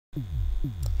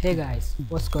Hey guys,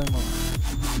 what's going on?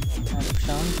 I'm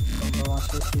Shan from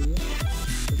PrAvAnShAbLe Studio.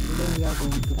 So today we are going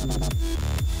to do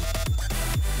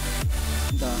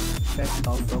the effect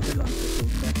of rocket launcher to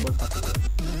trapcode particle.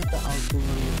 The output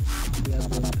we are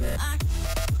going to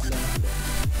learn today.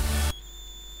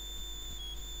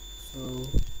 So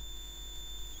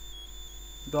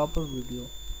drop a video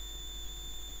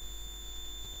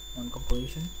on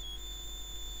composition.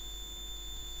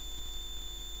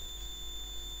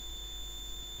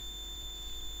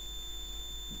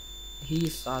 He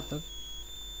is Sarthak,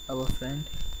 our friend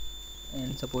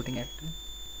and supporting actor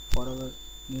for our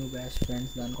new best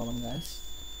friends, the uncommon guys.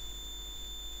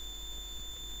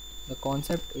 The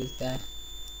concept is that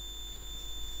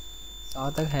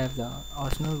Sarthak has the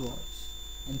arsenal watch,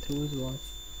 and through his watch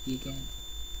he can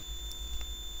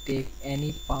take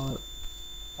any power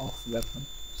of weapon.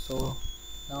 So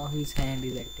now his hand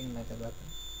is acting like a weapon.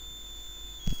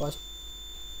 First,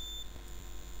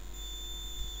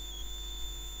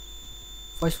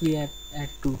 first we add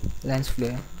two lens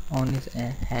flare on his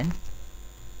hand.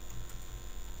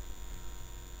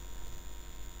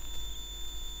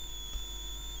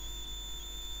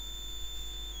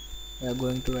 We are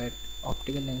going to add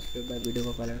optical lens flare by video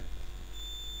copilot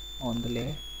on the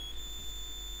layer.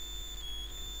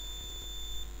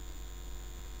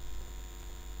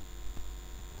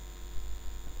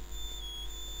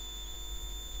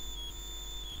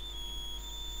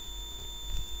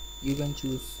 You can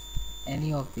choose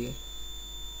any of the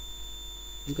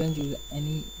you can choose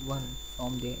any one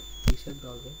from the preset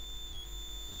browser,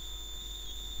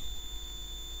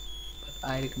 but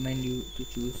I recommend you to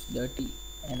choose dirty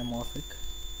anamorphic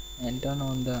and turn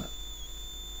on the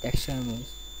texture image.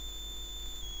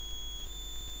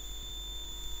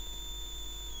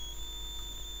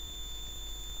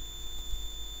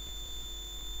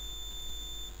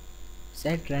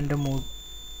 Set render mode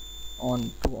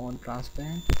on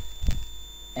transparent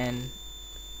and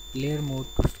layer mode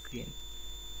to screen.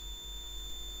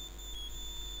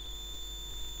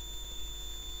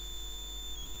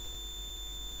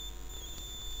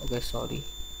 Okay, sorry,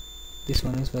 this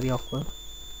one is very awkward.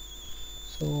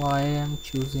 So I am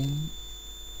choosing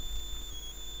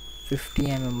 50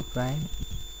 mm prime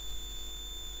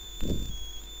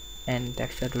and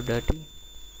texture to dirty.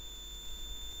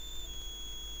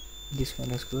 This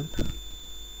one is good.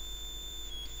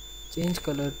 Change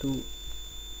color to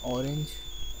orange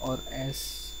or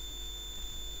as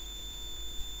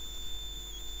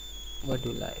what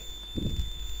you like.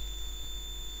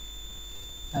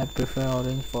 I prefer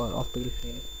orange for optical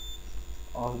flare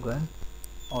of gun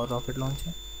or rocket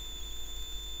launcher.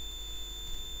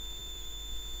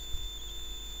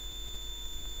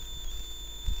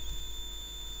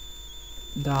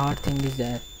 The hard thing is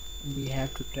that we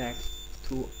have to track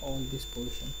through all this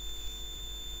position.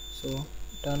 So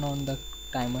turn on the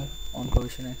timer on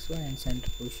position XY and center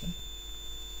position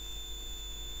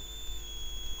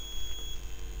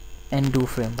and do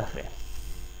frame by frame.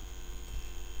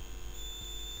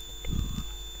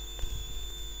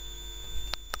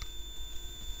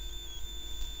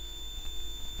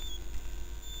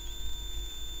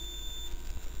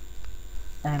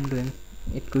 I am doing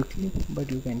it quickly,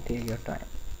 but you can take your time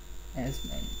as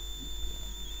many.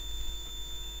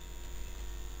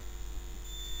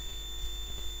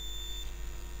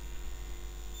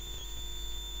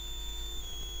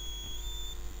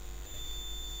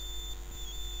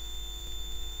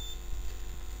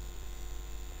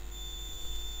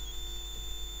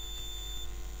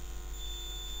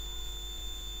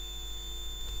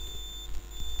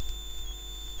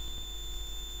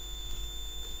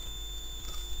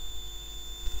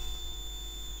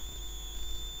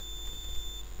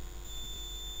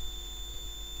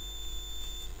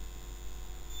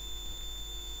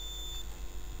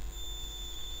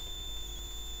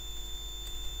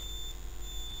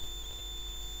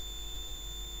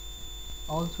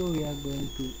 Also, we are going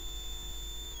to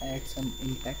add some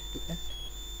impact effect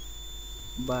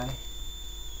by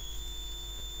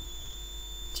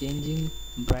changing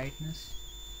brightness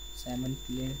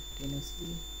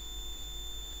simultaneously.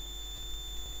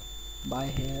 By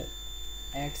here,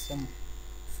 add some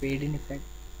fade in effect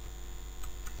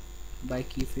by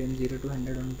keyframe 0 to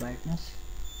 100 on brightness,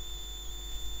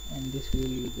 and this will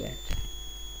you get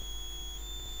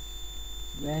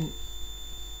when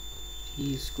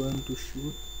he is going to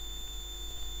shoot.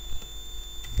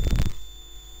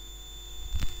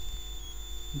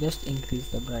 Just increase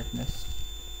the brightness,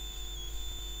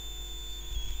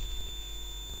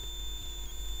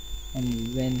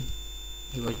 and when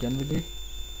he was done with it,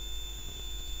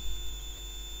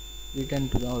 return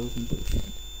to the original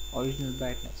position, original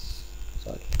brightness.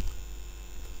 Sorry.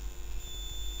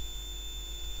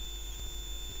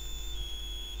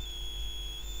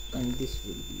 and this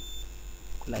will be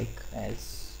like as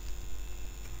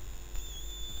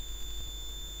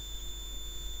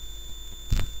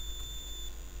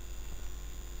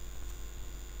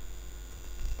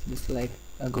just like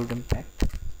a good impact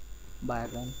by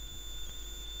one,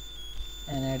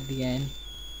 and at the end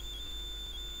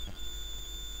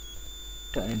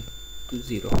turn it to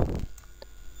 0.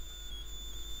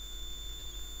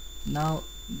 Now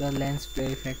the lens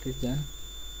flare effect is done.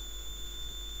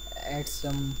 Add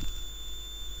some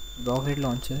rocket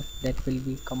launcher that will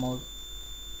be come out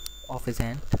of his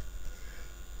hand.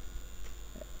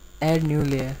 Add new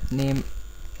layer, name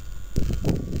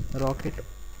rocket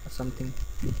or something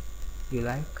you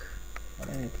like or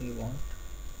anything you want.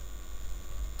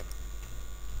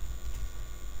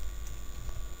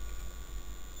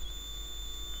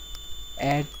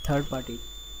 Add third party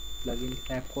plugin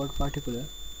trapcode particular.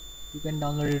 You can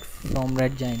download it from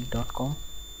redgiant.com.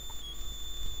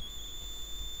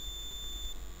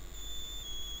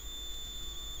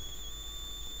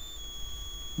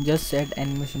 Just set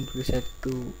animation preset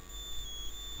to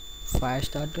fire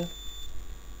starter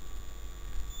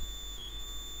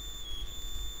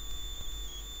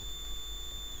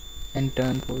and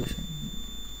turn position.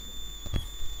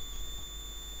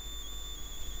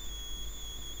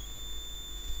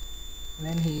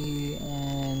 When he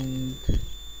and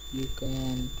you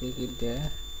can take it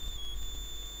there.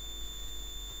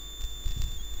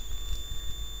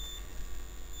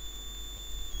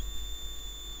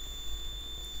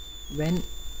 When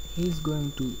he's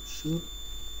going to shoot,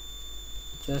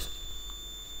 just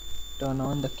turn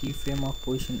on the keyframe of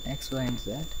position X, Y and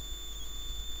Z,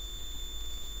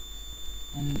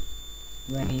 and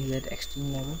when he's at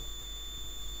extreme level,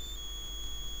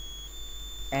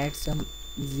 add some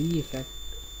Z effect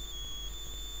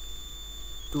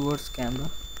towards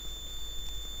camera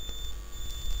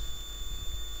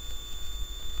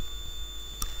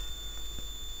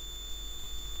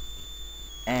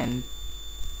and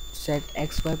set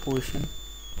XY position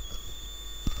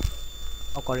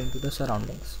according to the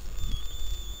surroundings.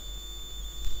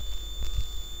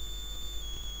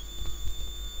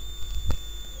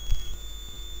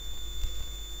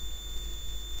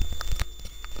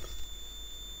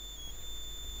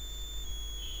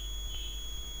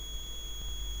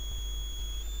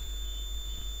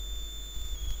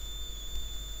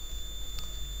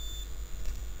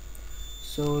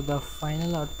 So the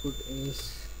final output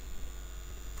is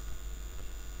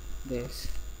this.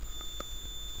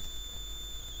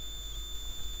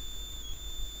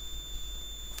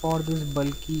 For this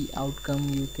bulky outcome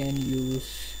you can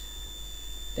use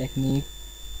technique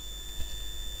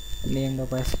named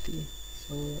opacity.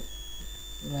 So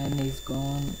when it's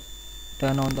gone,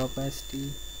 turn on the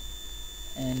opacity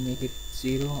and make it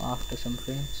 0 after some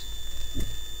frames.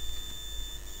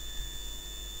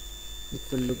 It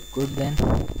will look good then.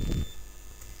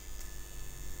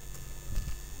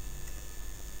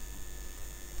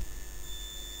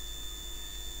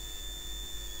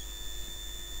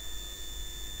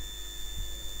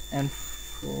 And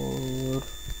for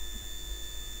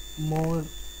more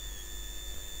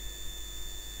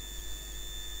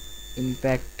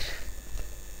impact,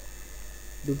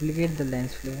 duplicate the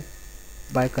lens flare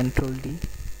by Ctrl D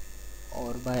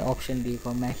or by Option D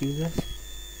for Mac users.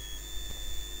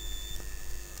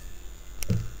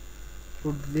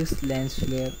 Put this lens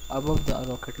flare above the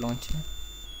rocket launcher,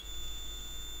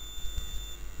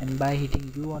 and by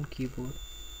hitting U on keyboard,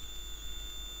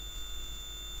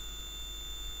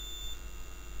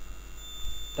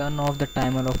 turn off the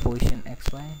timer of position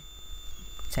XY,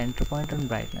 center point and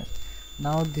brightness.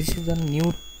 Now this is a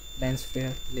new lens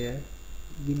flare layer.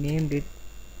 We named it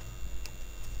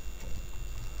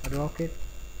rocket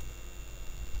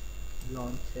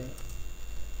launcher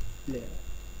flare.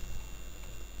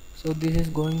 So this is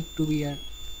going to be at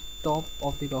top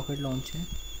of the rocket launcher.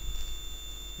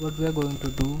 What we are going to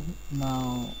do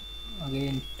now,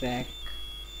 again track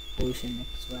position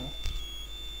XY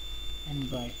and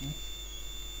brightness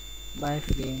by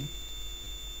frame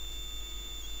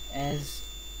as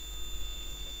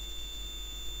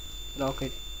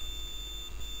rocket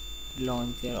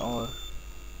launcher or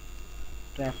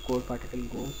trapcode particle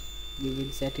goes. We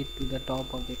will set it to the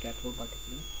top of the trapcode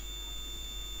particle,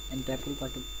 and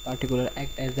trapcode particle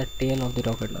act as the tail of the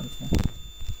rocket launcher.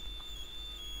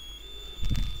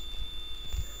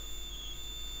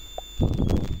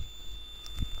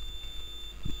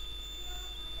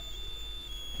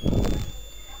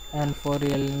 And for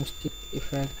realistic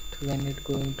effect, when it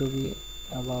going to be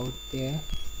about there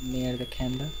near the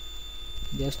camera,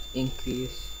 just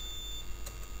increase.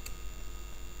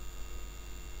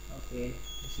 Okay,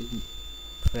 this is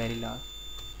very large.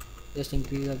 Just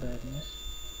increase the brightness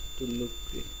to look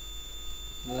great,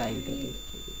 like that.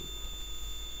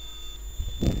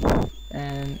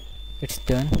 And it's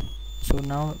done. So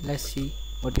now let's see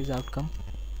what is the outcome.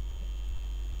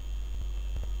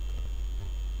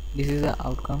 This is the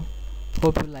outcome.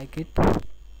 Hope you like it.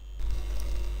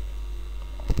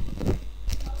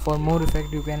 For more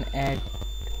effect you can add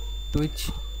twitch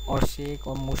or shake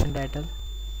or motion title.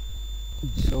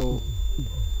 So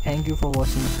thank you for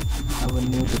watching our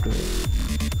new tutorial.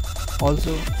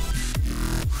 Also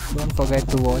don't forget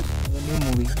to watch our new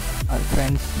movie, our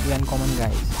friends the Uncommon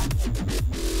Guys.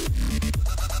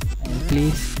 And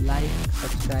please like,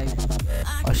 subscribe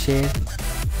or share